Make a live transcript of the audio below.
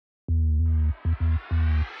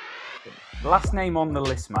last name on the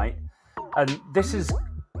list, mate. And this is,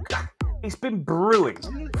 it's been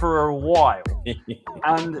brewing for a while.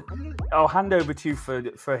 And I'll hand over to you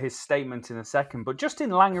for his statement in a second. But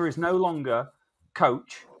Justin Laager is no longer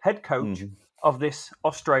head coach of this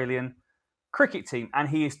Australian cricket team, and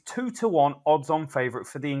he is 2-1 odds-on favourite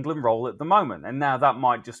for the England role at the moment. And now that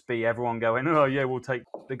might just be everyone going, oh yeah, we'll take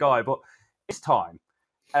the guy. But it's time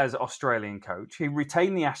as Australian coach. He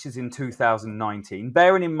retained the Ashes in 2019,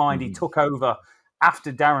 bearing in mind he took over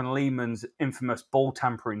after Darren Lehmann's infamous ball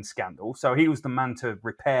tampering scandal. So he was the man to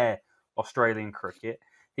repair Australian cricket.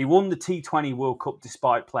 He won the T20 World Cup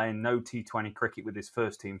despite playing no T20 cricket with his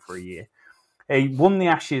first team for a year. He won the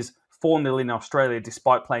Ashes 4-0 in Australia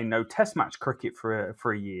despite playing no test match cricket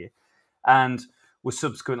for a year, and was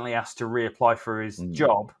subsequently asked to reapply for his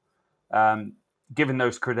job, given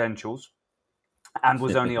those credentials, and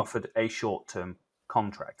was only offered a short-term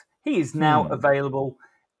contract. He is now available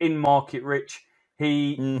in market, Rich.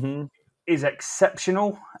 He is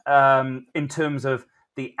exceptional in terms of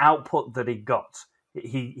the output that he got,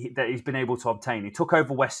 that he's been able to obtain. He took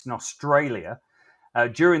over Western Australia.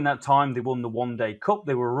 During that time, they won the One Day Cup.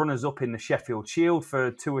 They were runners-up in the Sheffield Shield for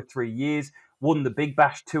 2 or 3 years, won the Big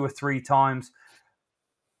Bash 2 or 3 times.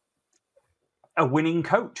 A winning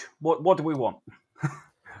coach. What do we want?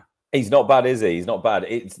 He's not bad, is he? He's not bad.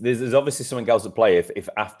 There's obviously something else at play if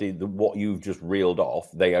after what you've just reeled off,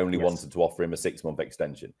 they only wanted to offer him a 6-month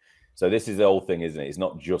extension. So this is the whole thing, isn't it? It's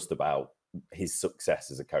not just about his success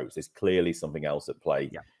as a coach. There's clearly something else at play.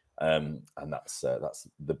 Yeah. And that's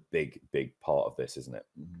the big part of this, isn't it?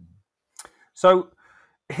 So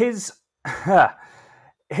his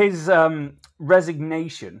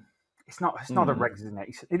resignation. It's not a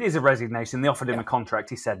resignation. It is a resignation. They offered him a contract.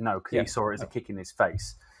 He said no because he saw it as a kick in his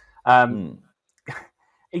face.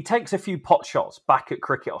 He takes a few pot shots back at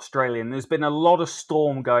Cricket Australia, and there's been a lot of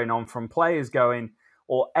storm going on from players going,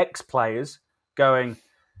 or ex-players going,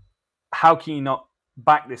 how can you not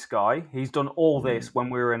back this guy? He's done all this when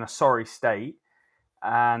we were in a sorry state,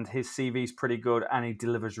 and his CV's pretty good, and he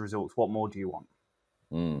delivers results. What more do you want?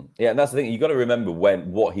 Yeah, and that's the thing. You got to remember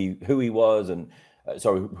who he was, and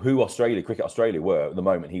who Cricket Australia were at the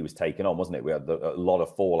moment he was taken on, wasn't it? We had a lot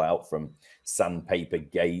of fallout from Sandpaper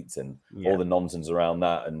Gate and all the nonsense around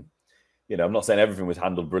that. And I'm not saying everything was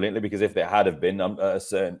handled brilliantly, because if it had have been, a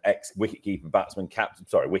certain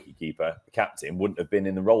ex-wicketkeeper captain wouldn't have been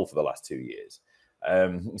in the role for the last 2 years.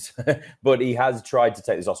 But he has tried to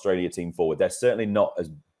take this Australia team forward. They're certainly not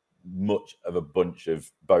as much of a bunch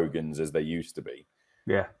of bogans as they used to be.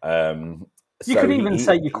 Yeah. You could even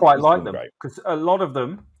say you quite like them, because a lot of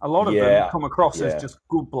them come across as just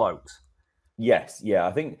good blokes. Yes, yeah.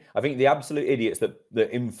 I think the absolute idiots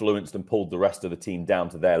that influenced and pulled the rest of the team down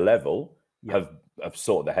to their level have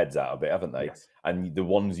sorted their heads out of it, haven't they? Yes. And the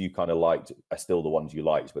ones you kind of liked are still the ones you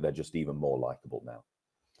liked, but they're just even more likable now.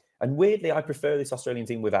 And weirdly, I prefer this Australian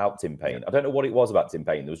team without Tim Payne. Yeah. I don't know what it was about Tim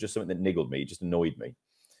Payne. There was just something that niggled me. It just annoyed me.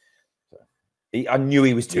 So, I knew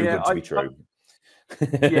he was too good to be true.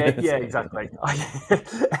 Yeah, exactly.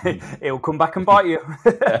 It'll come back and bite you.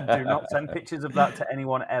 Do not send pictures of that to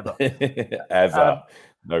anyone ever. Ever.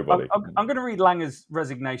 Nobody. I'm going to read Langer's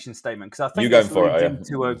resignation statement, because I think this leads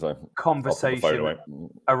into a conversation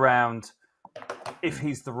around if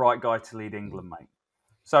he's the right guy to lead England, mate.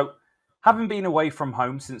 So, having been away from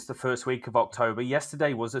home since the first week of October,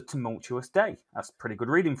 yesterday was a tumultuous day. That's pretty good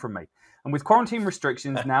reading from me. And with quarantine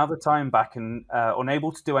restrictions, now that I am back and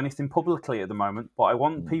unable to do anything publicly at the moment, but I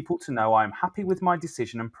want people to know I am happy with my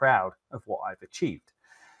decision and proud of what I've achieved.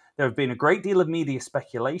 There have been a great deal of media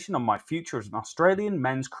speculation on my future as an Australian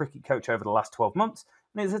men's cricket coach over the last 12 months,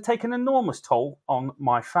 and it has taken an enormous toll on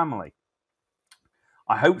my family.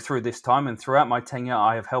 I hope through this time and throughout my tenure,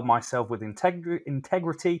 I have held myself with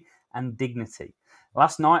integrity and dignity.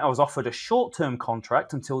 Last night, I was offered a short-term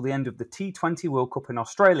contract until the end of the T20 World Cup in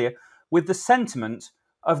Australia, with the sentiment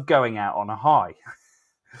of going out on a high.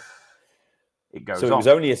 It goes on. So it was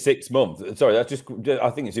only a 6-month. Sorry, I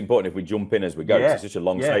think it's important if we jump in as we go. Yeah. It's such a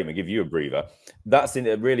long statement. Give you a breather. That's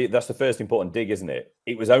the first important dig, isn't it?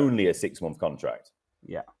 It was only a 6-month contract.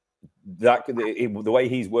 Yeah. The way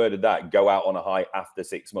he's worded that, go out on a high after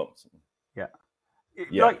 6 months. Yeah.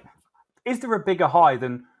 Like, is there a bigger high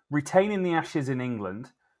than retaining the Ashes in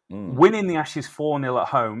England, winning the Ashes 4-0 at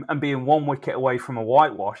home, and being 1 wicket away from a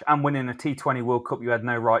whitewash, and winning a T20 World Cup you had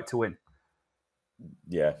no right to win?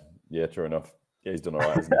 Yeah, true enough. Yeah, he's done all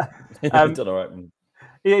right, isn't he? He's done all right.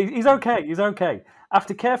 Yeah, he's okay.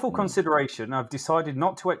 After careful consideration, I've decided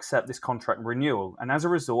not to accept this contract renewal, and as a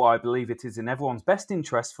result, I believe it is in everyone's best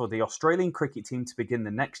interest for the Australian cricket team to begin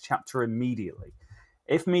the next chapter immediately.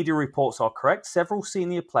 If media reports are correct, several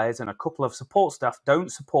senior players and a couple of support staff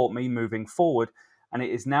don't support me moving forward, and it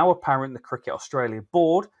is now apparent the Cricket Australia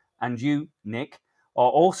board and you, Nick, are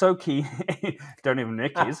also keen, don't even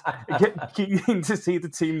Nick is, keen to see the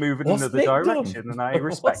team move in another direction, and I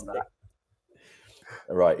respect that.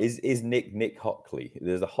 Right, is Nick Hockley?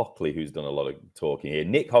 There's a Hockley who's done a lot of talking here.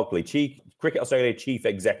 Nick Hockley, Cricket Australia Chief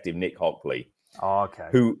Executive Nick Hockley. Oh, okay.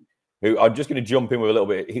 Who I'm just going to jump in with a little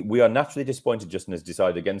bit. We are naturally disappointed Justin has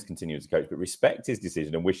decided against continuing as a coach, but respect his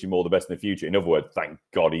decision and wish him all the best in the future. In other words, thank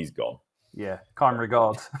God he's gone. Yeah, kind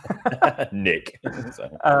regards. Nick.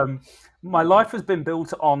 My life has been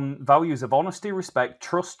built on values of honesty, respect,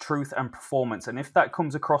 trust, truth, and performance. And if that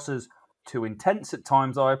comes across as too intense at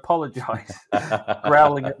times, I apologise.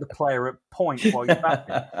 Growling at the player at point while you're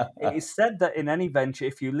batting. It is said that in any venture,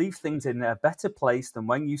 if you leave things in a better place than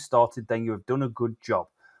when you started, then you have done a good job.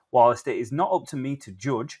 Whilst it is not up to me to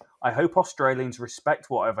judge, I hope Australians respect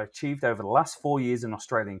what I've achieved over the last 4 years in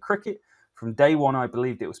Australian cricket. From day one, I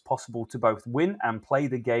believed it was possible to both win and play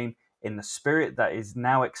the game in the spirit that is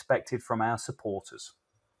now expected from our supporters.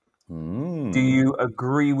 Do you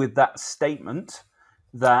agree with that statement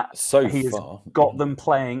that he has got them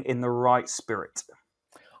playing in the right spirit?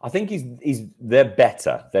 I think they're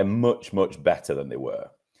better. They're much, much better than they were.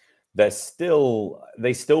 They still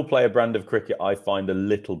play a brand of cricket I find a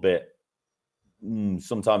little bit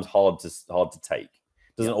sometimes hard to take.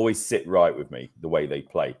 Doesn't always sit right with me the way they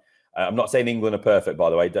play. I'm not saying England are perfect, by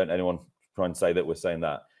the way. Don't anyone try and say that we're saying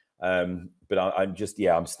that. But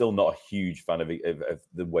I'm still not a huge fan of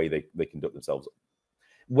the way they conduct themselves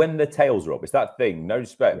when the tails are up. It's that thing. No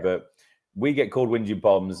respect, but we get called whingy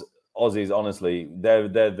bombs. Aussies, honestly, they're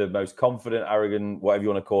the most confident, arrogant, whatever you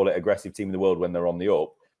want to call it, aggressive team in the world when they're on the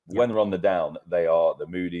up. When they're on the down, they are the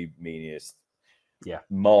moody, meaniest,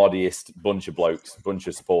 mardiest bunch of blokes, bunch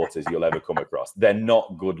of supporters you'll ever come across. They're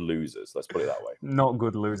not good losers. Let's put it that way. Not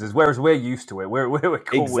good losers. Whereas we're used to it. We're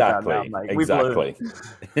cool with that now, mate. Exactly.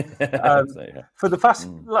 For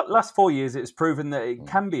the last 4 years, it's proven that it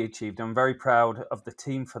can be achieved. I'm very proud of the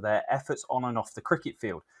team for their efforts on and off the cricket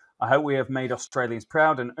field. I hope we have made Australians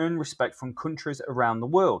proud and earned respect from countries around the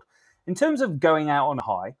world. In terms of going out on a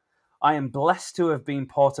high, I am blessed to have been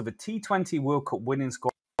part of a T20 World Cup winning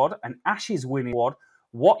squad, an Ashes winning squad,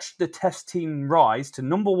 watched the Test team rise to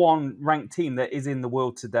number one ranked team that is in the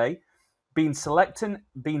world today, being selected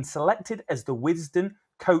as the Wisden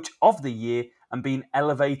Coach of the Year, and being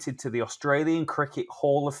elevated to the Australian Cricket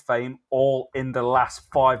Hall of Fame, all in the last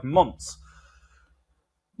 5 months.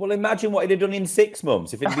 Well, imagine what he'd have done in 6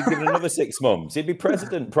 months. If he'd been given another 6 months, he'd be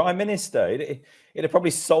president, prime minister. It'd have probably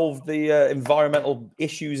solved the environmental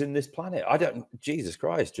issues in this planet. Jesus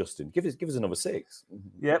Christ, Justin, give us another 6.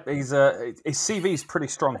 Yep, his CV is pretty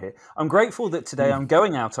strong here. I'm grateful that today I'm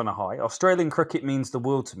going out on a high. Australian cricket means the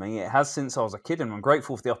world to me. It has since I was a kid, and I'm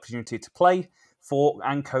grateful for the opportunity to play for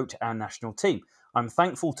and coach our national team. I'm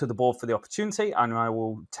thankful to the board for the opportunity, and I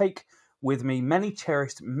will take with me many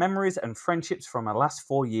cherished memories and friendships from our last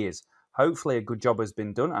 4 years. Hopefully a good job has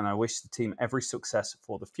been done, and I wish the team every success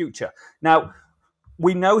for the future. Now,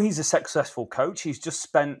 we know he's a successful coach. He's just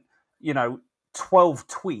spent, 12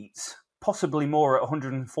 tweets, possibly more at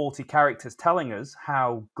 140 characters, telling us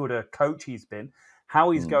how good a coach he's been,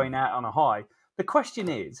 how he's going out on a high. The question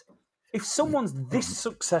is, if someone's this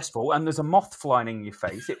successful and there's a moth flying in your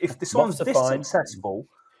face, if someone's this successful,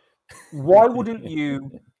 why wouldn't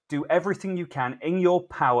you do everything you can in your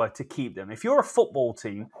power to keep them? If you're a football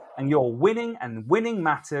team and you're winning and winning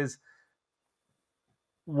matters,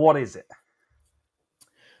 what is it?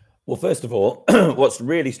 Well, first of all, what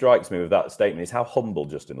really strikes me with that statement is how humble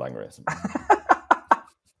Justin Laager is.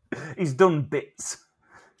 He's done bits.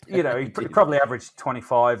 He probably averaged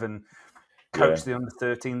 25 and coached the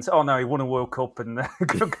under-13s. Oh, no, he won a World Cup and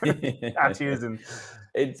Ashes and...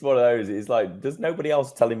 It's one of those. It's like, does nobody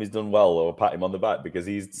else tell him he's done well or pat him on the back because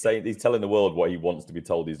he's telling the world what he wants to be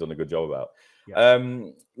told he's done a good job about? Yeah.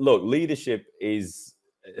 Look, leadership is,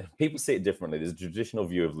 people see it differently. There's a traditional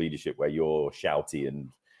view of leadership where you're shouty and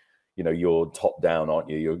you're top down, aren't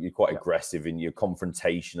you? You're quite aggressive and you're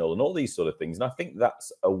confrontational and all these sort of things. And I think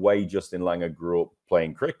that's a way Justin Laager grew up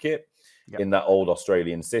playing cricket in that old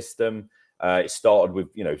Australian system. It started with,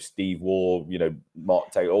 Steve Waugh, Mark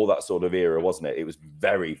Taylor, all that sort of era, wasn't it? It was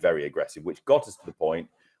very, very aggressive, which got us to the point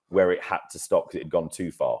where it had to stop because it had gone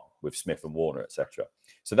too far with Smith and Warner, etc.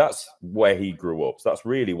 So that's where he grew up. So that's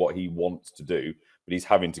really what he wants to do, but he's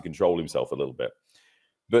having to control himself a little bit.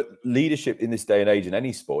 But leadership in this day and age in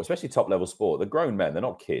any sport, especially top-level sport, they're grown men, they're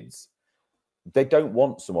not kids. They don't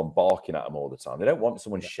want someone barking at them all the time. They don't want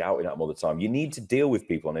someone shouting at them all the time. You need to deal with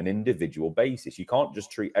people on an individual basis. You can't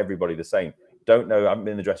just treat everybody the same. Don't know. I haven't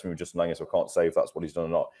been in the dressing room with Justin Laager, so I can't say if that's what he's done or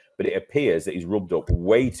not. But it appears that he's rubbed up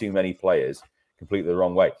way too many players completely the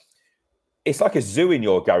wrong way. It's like a zoo in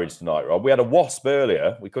your garage tonight, Rob. We had a wasp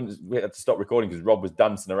earlier. We had to stop recording because Rob was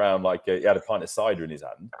dancing around like he had a pint of cider in his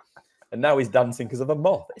hand. And now he's dancing because of a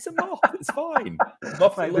moth. It's a moth. It's fine.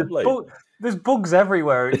 Moths are lovely. There's bugs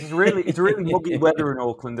everywhere. It's really muggy weather in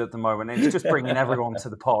Auckland at the moment. It's just bringing everyone to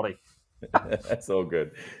the party. It's all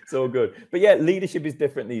good. It's all good. But yeah, leadership is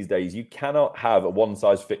different these days. You cannot have a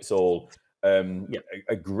one-size-fits-all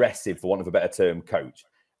aggressive, for want of a better term, coach.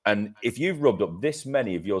 And if you've rubbed up this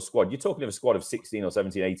many of your squad, you're talking of a squad of 16 or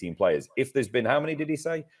 17, 18 players. If there's been, how many did he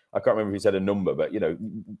say? I can't remember if he said a number, but, you know,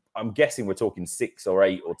 I'm guessing we're talking 6 or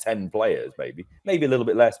 8 or 10 players, maybe a little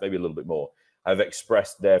bit less, maybe a little bit more, have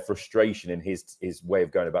expressed their frustration in his way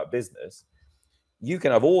of going about business. You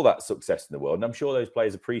can have all that success in the world, and I'm sure those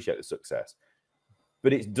players appreciate the success.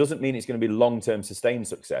 But it doesn't mean it's going to be long-term sustained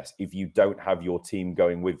success if you don't have your team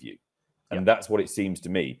going with you. And that's what it seems to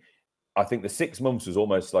me. I think the 6 months was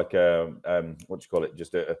almost like what do you call it?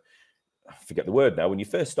 Just I forget the word now. When you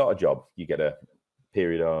first start a job, you get a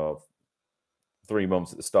period of 3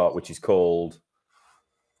 months at the start, which is called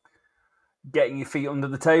getting your feet under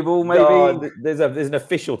the table. Maybe there's an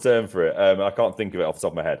official term for it. I can't think of it off the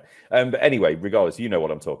top of my head. But anyway, regardless, you know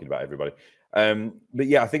what I'm talking about, everybody. But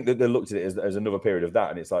yeah, I think that they looked at it as another period of that,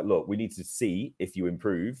 and it's like, look, we need to see if you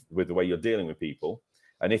improve with the way you're dealing with people,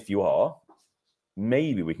 and if you are,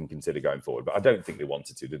 maybe we can consider going forward. But I don't think they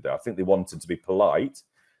wanted to, did they? I think they wanted to be polite.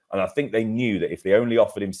 And I think they knew that if they only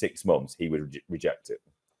offered him 6 months, he would reject it.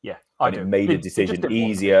 Yeah, it made a decision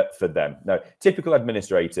easier for them. No, typical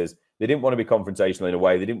administrators, they didn't want to be confrontational in a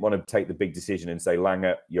way. They didn't want to take the big decision and say,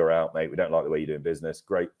 Laager, you're out, mate. We don't like the way you're doing business.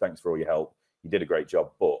 Great. Thanks for all your help. You did a great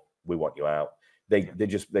job, but we want you out. They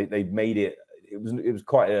made it. It was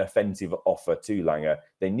quite an offensive offer to Laager.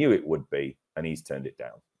 They knew it would be, and he's turned it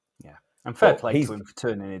down. Yeah. And fair play to him for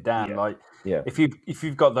turning it down. If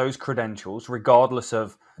you've got those credentials, regardless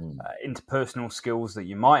of interpersonal skills that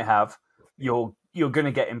you might have, you're going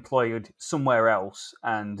to get employed somewhere else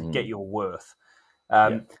and get your worth.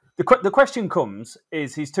 The question comes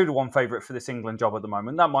is he's 2-1 favourite for this England job at the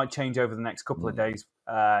moment. That might change over the next couple of days.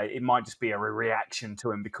 It might just be a reaction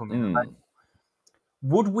to him becoming available.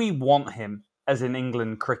 Would we want him as an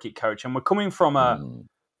England cricket coach? And we're coming from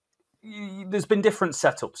there's been different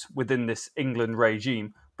setups within this England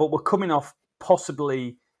regime, but we're coming off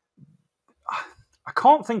possibly, I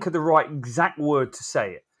can't think of the right exact word to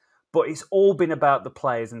say it, but it's all been about the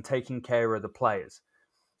players and taking care of the players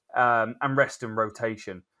and rest and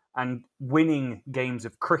rotation and winning games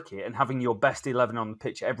of cricket and having your best 11 on the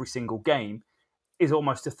pitch every single game is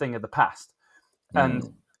almost a thing of the past.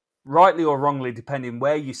 And rightly or wrongly, depending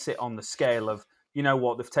where you sit on the scale of, you know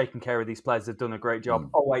what, they've taken care of these players, they've done a great job.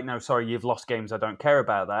 Oh, wait, no, sorry, you've lost games, I don't care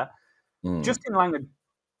about that. Justin Laager,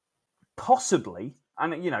 possibly,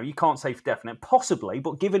 and you can't say for definite, possibly,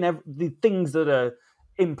 but given the things that are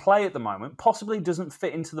in play at the moment, possibly doesn't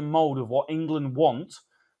fit into the mould of what England want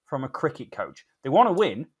from a cricket coach. They want to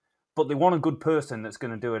win, but they want a good person that's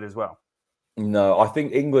going to do it as well. No, I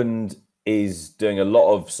think England is doing a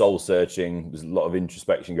lot of soul searching. There's a lot of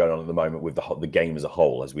introspection going on at the moment with the game as a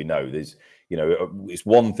whole. As we know, there's, it's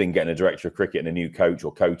one thing getting a director of cricket and a new coach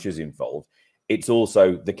or coaches involved. It's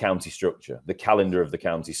also the county structure, the calendar of the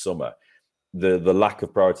county summer, the lack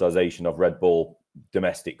of prioritisation of red ball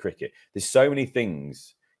domestic cricket. There's so many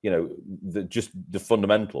things, just the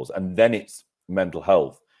fundamentals, and then it's mental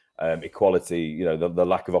health, equality, the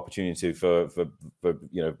lack of opportunity for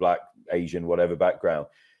black, Asian, whatever background.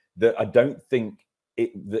 That I don't think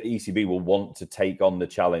the ECB will want to take on the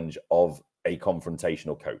challenge of a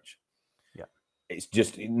confrontational coach. Yeah, it's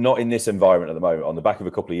just not in this environment at the moment. On the back of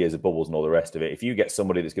a couple of years of bubbles and all the rest of it, if you get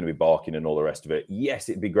somebody that's going to be barking and all the rest of it, yes,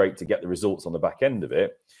 it'd be great to get the results on the back end of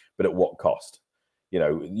it, but at what cost?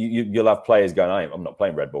 You'll have players going, I'm not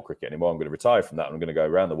playing red ball cricket anymore. I'm going to retire from that. I'm going to go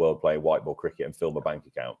around the world playing white ball cricket and fill my bank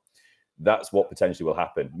account. That's what potentially will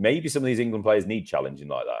happen. Maybe some of these England players need challenging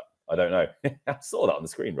like that. I don't know. I saw that on the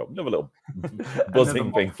screen, Rob. Another little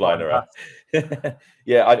buzzing thing flying around.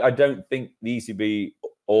 Yeah, I don't think the ECB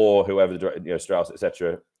or whoever, Strauss,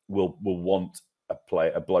 etc., will want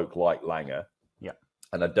a bloke like Laager. Yeah,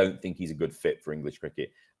 and I don't think he's a good fit for English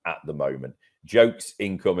cricket at the moment. Jokes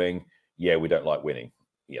incoming. Yeah, we don't like winning.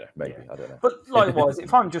 Maybe. Yeah. I don't know. But likewise,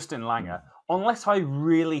 if I'm Justin Laager, unless I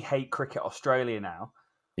really hate Cricket Australia now,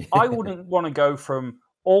 I wouldn't want to go from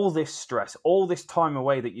all this stress, all this time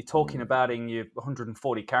away that you're talking about in your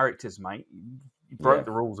 140 characters, mate. You broke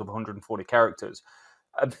the rules of 140 characters.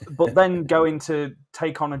 But then going to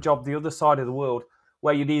take on a job the other side of the world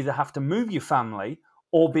where you'd either have to move your family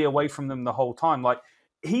or be away from them the whole time. Like,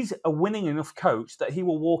 he's a winning enough coach that he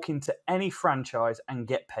will walk into any franchise and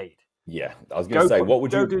get paid. Yeah, I was going to say, what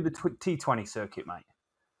would you do the T20 circuit, mate?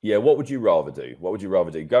 Yeah, what would you rather do? What would you rather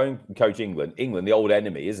do? Go and coach England. England, the old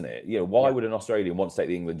enemy, isn't it? You know, why would an Australian want to take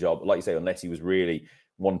the England job? Like you say, unless he was really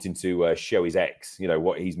wanting to show his ex, you know,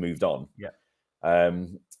 what he's moved on. Yeah.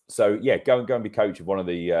 So yeah, go and be coach of one of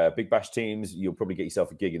the Big Bash teams. You'll probably get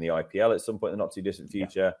yourself a gig in the IPL at some point in the not too distant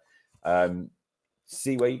future. Yeah.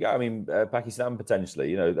 See where you go. I mean, Pakistan potentially.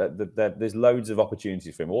 You know, there's loads of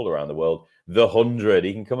opportunities for him all around the world. The 100,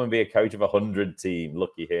 he can come and be a coach of a 100 team.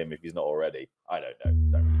 Lucky him if he's not already. I don't know.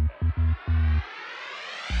 Don't really care.